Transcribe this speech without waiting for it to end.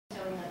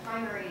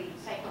primary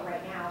cycle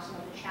right now, some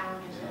of the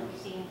challenges that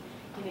we've seen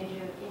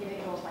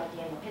individuals like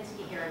Dan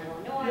Lipinski here in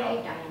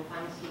Illinois, Dianne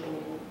Feinstein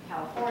in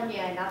California,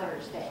 and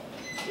others, that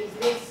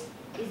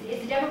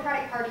is the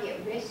Democratic Party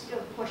at risk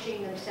of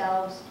pushing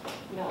themselves,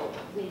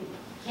 with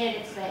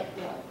candidates that,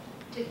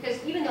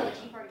 because even though the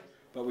Tea Party.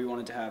 But we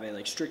wanted to have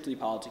a strictly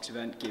politics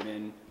event,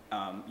 given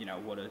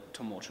what a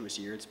tumultuous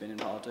year it's been in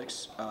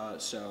politics.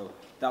 So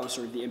that was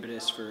sort of the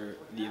impetus for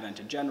the event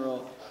in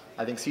general.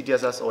 I think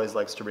CTSS always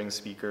likes to bring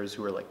speakers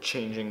who are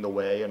changing the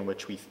way in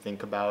which we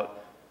think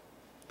about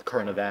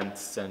current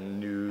events and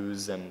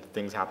news and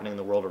things happening in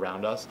the world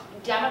around us.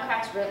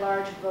 Democrats writ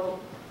large vote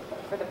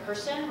for the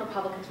person,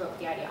 Republicans vote for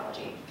the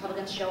ideology.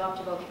 Republicans show up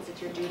to vote because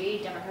it's your duty.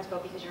 Democrats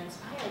vote because you're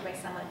inspired by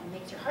someone who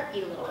makes your heart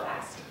beat a little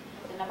fast.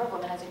 The number of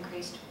women has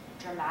increased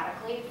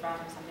dramatically from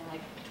something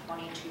like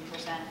 22%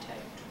 to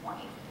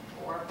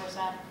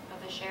 24%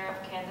 of the share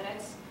of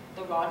candidates.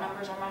 The raw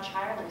numbers are much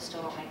higher, but we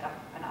still don't make up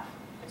enough.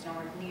 It's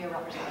nowhere near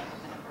representative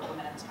of the number of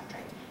women in this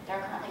country. There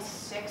are currently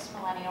 6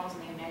 millennials in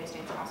the United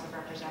States House of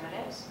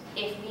Representatives.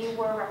 If we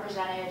were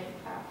represented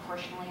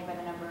proportionally by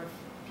the number of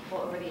people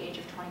over the age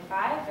of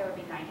 25, there would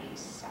be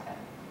 97.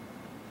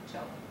 So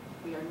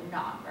we are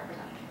not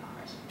represented in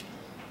Congress.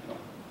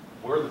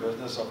 We're in the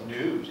business of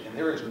news, and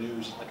there is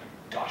news like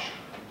a gusher.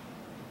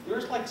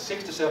 There's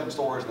 6 to 7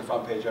 stories in the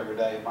front page every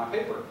day in my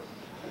paper.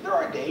 And there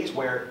are days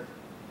where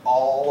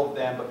all of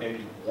them, but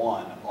maybe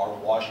one, are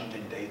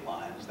Washington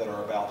datelines that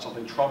are about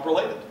something Trump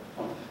related.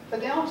 The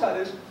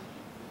downside is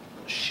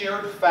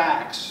shared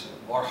facts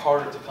are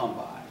harder to come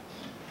by.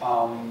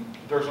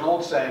 There's an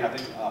old saying, I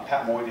think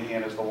Pat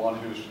Moynihan is the one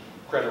who's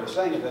credited with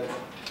saying it, that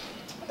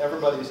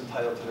everybody's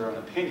entitled to their own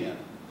opinion,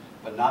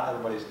 but not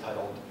everybody's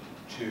entitled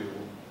to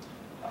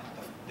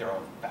their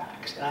own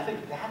facts. And I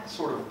think that's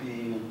sort of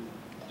being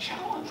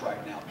challenged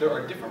right now. There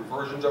are different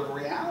versions of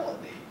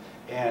reality.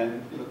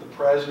 And the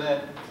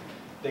president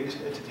thinks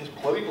it's his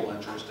political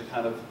interest to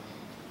kind of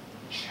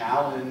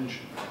challenge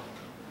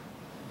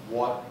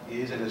what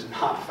is and is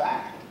not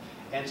fact.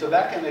 And so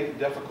that can make it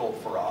difficult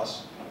for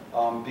us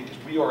because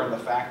we are in the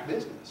fact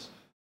business.